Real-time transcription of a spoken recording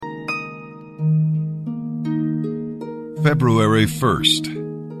February 1st.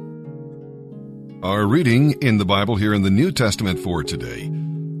 Our reading in the Bible here in the New Testament for today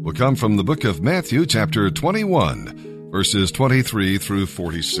will come from the book of Matthew, chapter 21, verses 23 through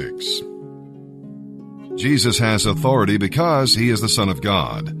 46. Jesus has authority because he is the Son of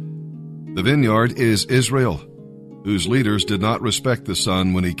God. The vineyard is Israel, whose leaders did not respect the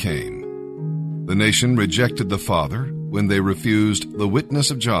Son when he came. The nation rejected the Father when they refused the witness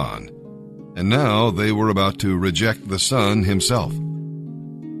of John, and now they were about to reject the Son himself.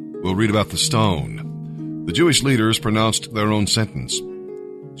 We'll read about the stone. The Jewish leaders pronounced their own sentence.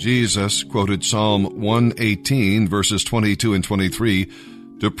 Jesus quoted Psalm 118, verses 22 and 23,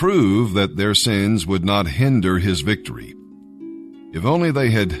 to prove that their sins would not hinder his victory. If only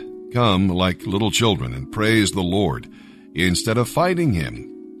they had come like little children and praised the Lord instead of fighting him.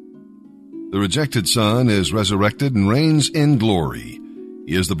 The rejected Son is resurrected and reigns in glory.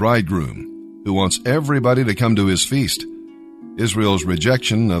 He is the bridegroom who wants everybody to come to his feast. Israel's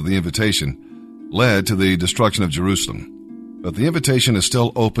rejection of the invitation led to the destruction of Jerusalem, but the invitation is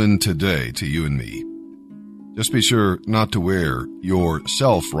still open today to you and me. Just be sure not to wear your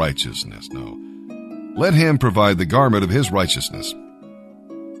self-righteousness, no. Let him provide the garment of his righteousness.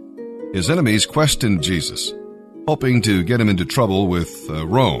 His enemies questioned Jesus, hoping to get him into trouble with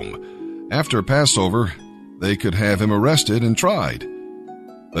Rome. After Passover, they could have him arrested and tried.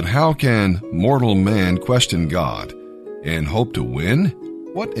 But how can mortal man question God and hope to win?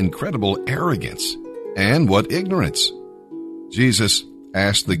 What incredible arrogance and what ignorance. Jesus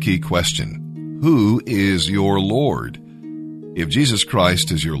asked the key question, who is your Lord? If Jesus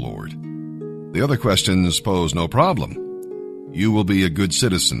Christ is your Lord, the other questions pose no problem. You will be a good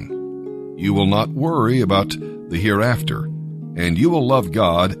citizen. You will not worry about the hereafter, and you will love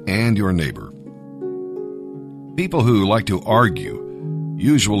God and your neighbor. People who like to argue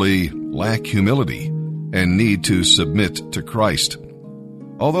usually lack humility and need to submit to Christ.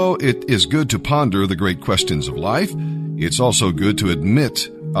 Although it is good to ponder the great questions of life, it's also good to admit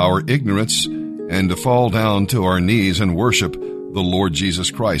our ignorance and to fall down to our knees and worship the Lord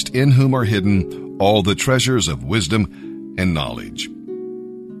Jesus Christ, in whom are hidden all the treasures of wisdom and knowledge.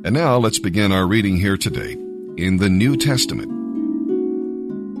 And now let's begin our reading here today in the New Testament.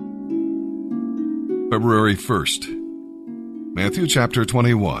 February 1st. Matthew chapter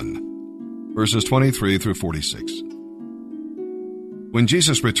 21, verses 23 through 46. When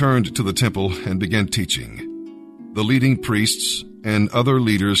Jesus returned to the temple and began teaching, the leading priests and other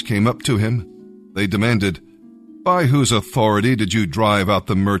leaders came up to him. They demanded, "By whose authority did you drive out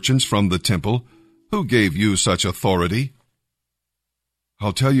the merchants from the temple? Who gave you such authority?"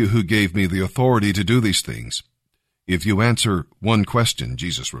 "I'll tell you who gave me the authority to do these things, if you answer one question,"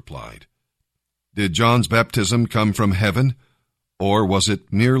 Jesus replied. "Did John's baptism come from heaven, or was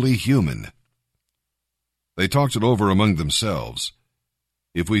it merely human?" They talked it over among themselves.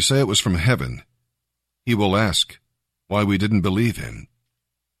 If we say it was from heaven, he will ask why we didn't believe him.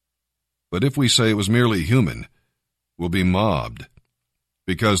 But if we say it was merely human, we'll be mobbed,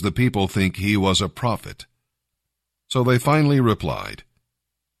 because the people think he was a prophet. So they finally replied,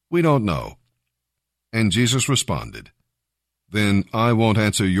 "We don't know." And Jesus responded, "Then I won't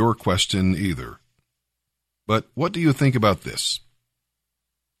answer your question either. But what do you think about this?"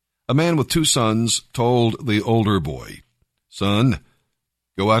 A man with 2 sons told the older boy, "Son,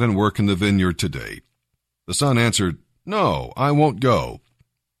 go out and work in the vineyard today." The son answered, "No, I won't go."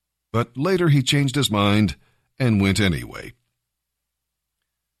 But later he changed his mind and went anyway.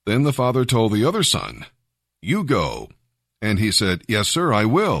 Then the father told the other son, "You go." And he said, "Yes, sir, I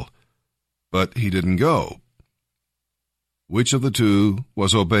will." But he didn't go. Which of the 2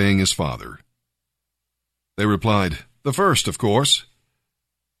 was obeying his father? They replied, "The first, of course."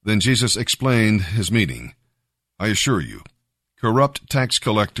 Then Jesus explained his meaning. "I assure you, corrupt tax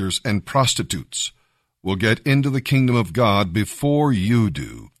collectors and prostitutes will get into the kingdom of God before you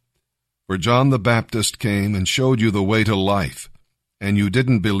do. For John the Baptist came and showed you the way to life, and you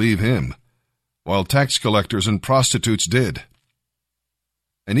didn't believe him, while tax collectors and prostitutes did.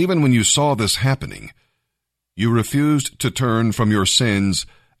 And even when you saw this happening, you refused to turn from your sins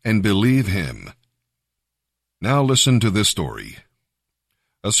and believe him." Now listen to this story.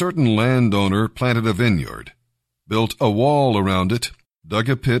 A certain landowner planted a vineyard, built a wall around it, dug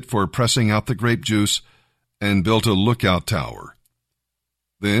a pit for pressing out the grape juice, and built a lookout tower.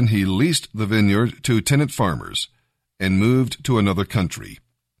 Then he leased the vineyard to tenant farmers and moved to another country.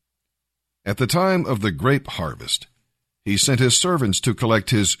 At the time of the grape harvest, he sent his servants to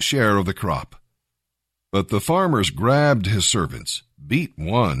collect his share of the crop. But the farmers grabbed his servants, beat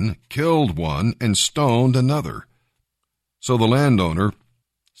one, killed one, and stoned another. So the landowner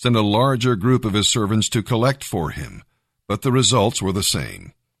sent a larger group of his servants to collect for him, but the results were the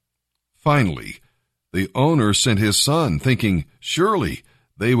same. Finally, the owner sent his son, thinking, "Surely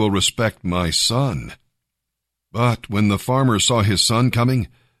they will respect my son." But when the farmers saw his son coming,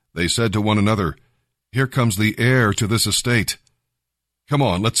 they said to one another, "Here comes the heir to this estate. Come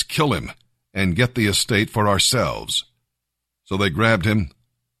on, let's kill him and get the estate for ourselves." So they grabbed him,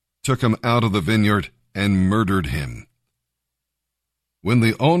 took him out of the vineyard, and murdered him. When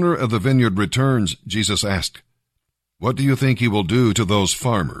the owner of the vineyard returns, Jesus asked, "What do you think he will do to those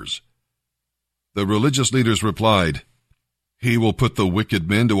farmers?" The religious leaders replied, "He will put the wicked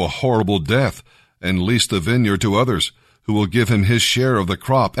men to a horrible death and lease the vineyard to others, who will give him his share of the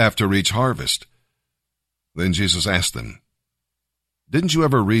crop after each harvest." Then Jesus asked them, "Didn't you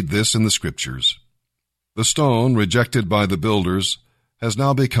ever read this in the Scriptures? The stone rejected by the builders has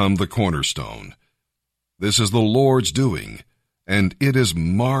now become the cornerstone. This is the Lord's doing, and it is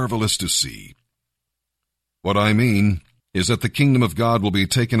marvelous to see." What I mean is that the kingdom of God will be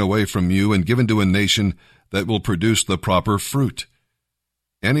taken away from you and given to a nation that will produce the proper fruit.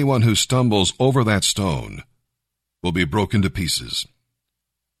 Anyone who stumbles over that stone will be broken to pieces,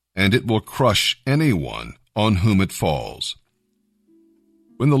 and it will crush anyone on whom it falls.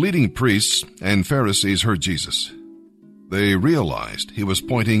 When the leading priests and Pharisees heard Jesus, they realized he was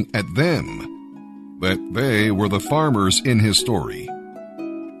pointing at them, that they were the farmers in his story.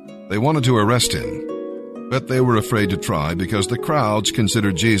 They wanted to arrest him, but they were afraid to try because the crowds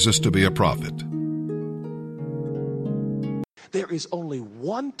considered Jesus to be a prophet. There is only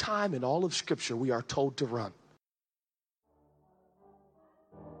one time in all of Scripture we are told to run.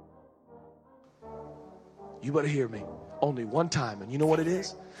 You better hear me. Only one time. And you know what it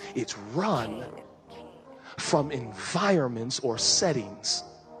is? It's run from environments or settings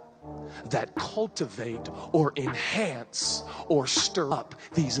that cultivate or enhance or stir up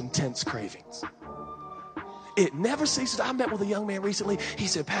these intense cravings. It never ceases. I met with a young man recently. He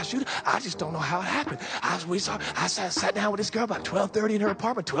said, "Pastor Judah, I just don't know how it happened. I sat down with this girl about 12:30 in her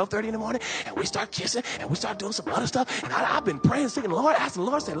apartment, 12:30 in the morning, and we start kissing, and we start doing some other stuff. And I've been praying, singing, Lord, asking the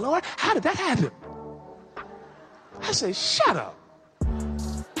Lord, saying, Lord, how did that happen?" I said, "Shut up.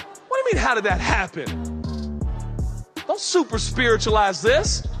 What do you mean, how did that happen? Don't super spiritualize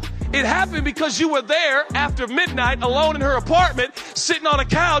this. It happened because you were there after midnight alone in her apartment, sitting on a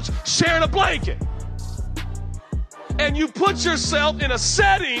couch, sharing a blanket. And you put yourself in a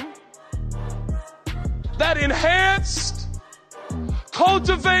setting that enhanced,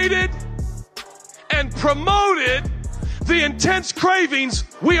 cultivated, and promoted the intense cravings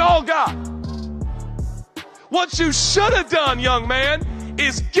we all got. What you should have done, young man,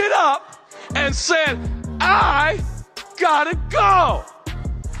 is get up and said, I gotta go.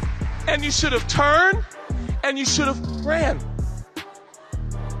 And you should have turned and you should have ran.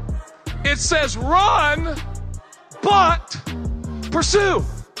 It says run, but pursue.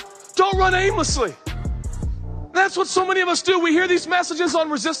 Don't run aimlessly. That's what so many of us do. We hear these messages on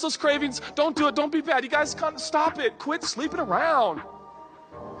resist those cravings. Don't do it. Don't be bad. You guys can't stop it. Quit sleeping around.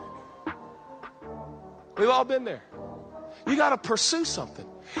 We've all been there. You got to pursue something.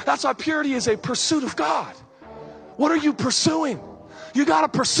 That's why purity is a pursuit of God. What are you pursuing? You got to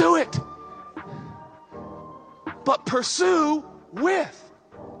pursue it. But pursue with.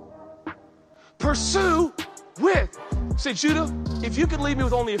 Pursue with. Say, Judah, if you could leave me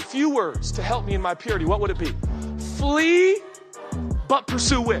with only a few words to help me in my purity, what would it be? Flee, but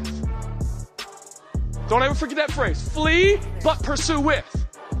pursue with. Don't ever forget that phrase. Flee, but pursue with.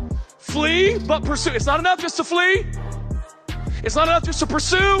 Flee, but pursue. It's not enough just to flee. It's not enough just to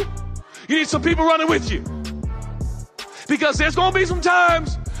pursue. You need some people running with you. Because there's going to be some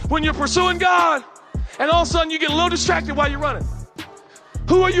times when you're pursuing God and all of a sudden you get a little distracted while you're running.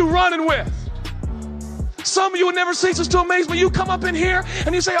 Who are you running with? Some of you would never cease to amaze me. You come up in here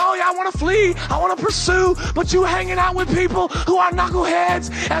and you say, oh yeah, I want to flee. I want to pursue. But you hanging out with people who are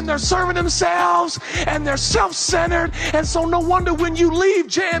knuckleheads and they're serving themselves and they're self-centered. And so no wonder when you leave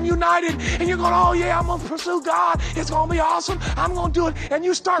Jam United and you're going, oh yeah, I'm going to pursue God. It's going to be awesome. I'm going to do it. And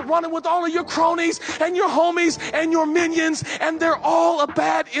you start running with all of your cronies and your homies and your minions and they're all a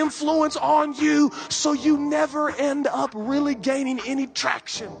bad influence on you. So you never end up really gaining any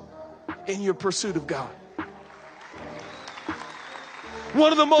traction in your pursuit of God.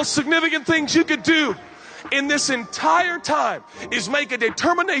 One of the most significant things you could do in this entire time is make a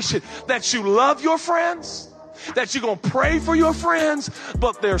determination that you love your friends, that you're going to pray for your friends,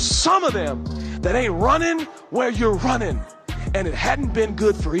 but there's some of them that ain't running where you're running, and it hadn't been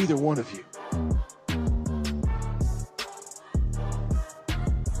good for either one of you.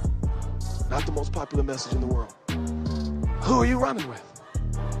 Not the most popular message in the world. Who are you running with?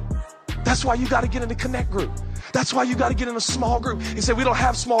 That's why you got to get in the Connect group. That's why you got to get in a small group. He said, we don't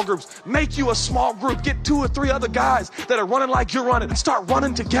have small groups. Make you a small group. Get 2 or 3 other guys that are running like you're running and start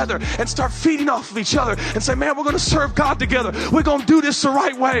running together and start feeding off of each other and say, man, we're going to serve God together. We're going to do this the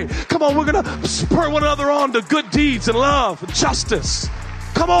right way. Come on, we're going to spur one another on to good deeds and love and justice.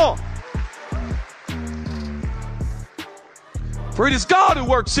 Come on. For it is God who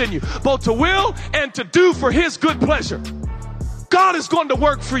works in you, both to will and to do for his good pleasure. God is going to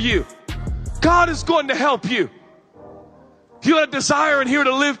work for you. God is going to help you. You have a desire in here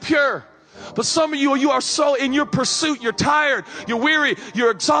to live pure. But some of you are so in your pursuit, you're tired, you're weary,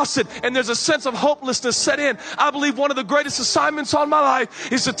 you're exhausted, and there's a sense of hopelessness set in. I believe one of the greatest assignments on my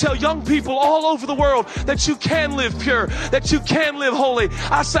life is to tell young people all over the world that you can live pure, that you can live holy.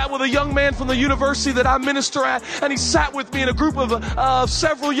 I sat with a young man from the university that I minister at, and he sat with me in a group of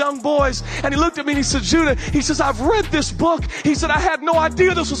several young boys, and he looked at me and he said, Judah, he says, I've read this book. He said, I had no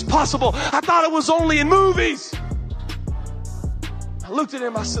idea this was possible. I thought it was only in movies. I looked at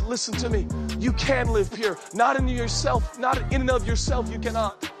him, I said, listen to me. You can live pure. Not in yourself, not in and of yourself, you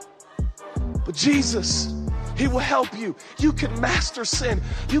cannot. But Jesus, he will help you. You can master sin.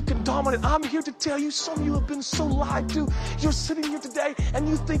 You can dominate. I'm here to tell you, some of you have been so lied to. You're sitting here today and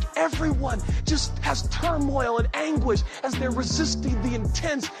you think everyone just has turmoil and anguish as they're resisting the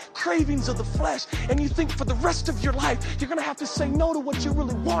intense cravings of the flesh. And you think for the rest of your life, you're going to have to say no to what you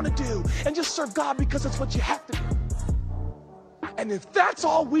really want to do and just serve God because it's what you have to do. And if that's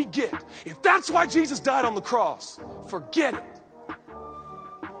all we get, if that's why Jesus died on the cross, forget it.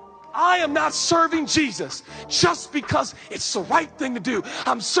 I am not serving Jesus just because it's the right thing to do.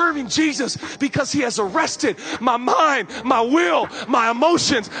 I'm serving Jesus because he has arrested my mind, my will, my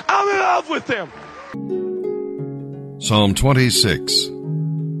emotions. I'm in love with him. Psalm 26,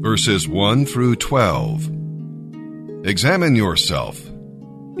 verses 1 through 12. Examine yourself.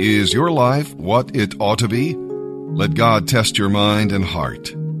 Is your life what it ought to be? Let God test your mind and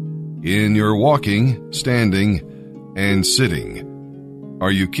heart. In your walking, standing, and sitting,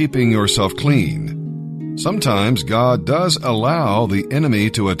 are you keeping yourself clean? Sometimes God does allow the enemy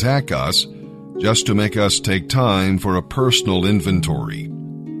to attack us just to make us take time for a personal inventory.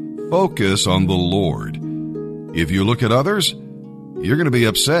 Focus on the Lord. If you look at others, you're going to be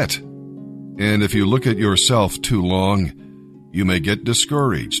upset. And if you look at yourself too long, you may get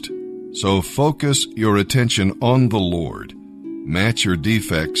discouraged. So focus your attention on the Lord. Match your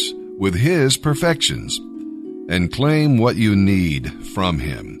defects with his perfections and claim what you need from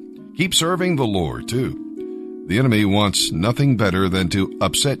him. Keep serving the Lord, too. The enemy wants nothing better than to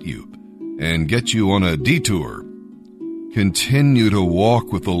upset you and get you on a detour. Continue to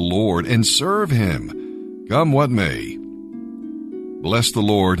walk with the Lord and serve him, come what may. Bless the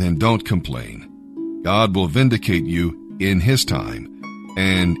Lord and don't complain. God will vindicate you in his time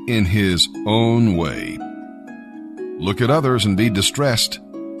and in his own way. Look at others and be distressed.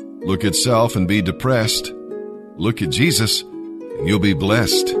 Look at self and be depressed. Look at Jesus and you'll be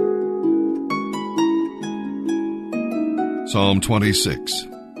blessed. Psalm 26,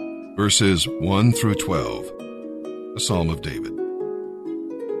 verses 1 through 12, a Psalm of David.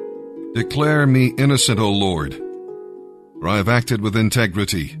 Declare me innocent, O Lord, for I have acted with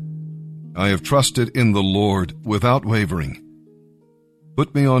integrity. I have trusted in the Lord without wavering.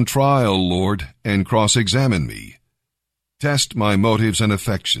 Put me on trial, Lord, and cross-examine me. Test my motives and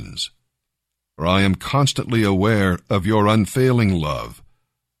affections, for I am constantly aware of your unfailing love,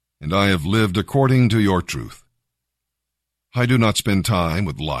 and I have lived according to your truth. I do not spend time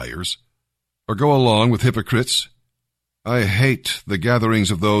with liars, or go along with hypocrites. I hate the gatherings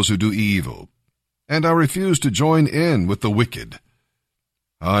of those who do evil, and I refuse to join in with the wicked.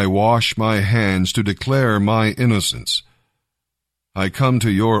 I wash my hands to declare my innocence. I come to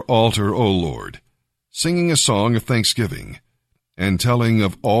your altar, O Lord, singing a song of thanksgiving and telling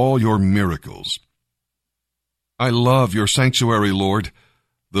of all your miracles. I love your sanctuary, Lord,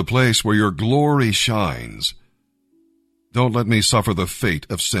 the place where your glory shines. Don't let me suffer the fate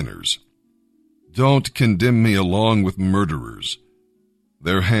of sinners. Don't condemn me along with murderers.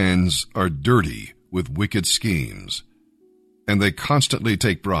 Their hands are dirty with wicked schemes, and they constantly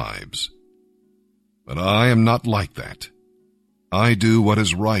take bribes. But I am not like that. I do what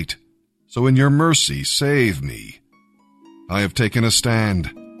is right, so in your mercy save me. I have taken a stand,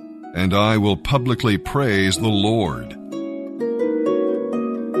 and I will publicly praise the Lord.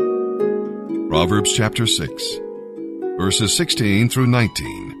 Proverbs chapter 6, verses 16 through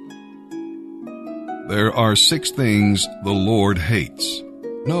 19. There are 6 things the Lord hates.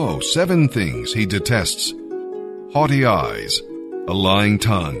 No, 7 things he detests. Haughty eyes, a lying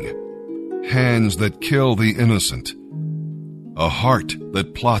tongue, hands that kill the innocent, a heart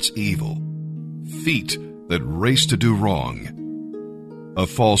that plots evil, feet that race to do wrong, a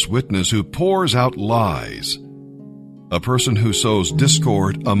false witness who pours out lies, a person who sows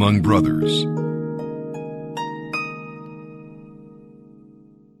discord among brothers,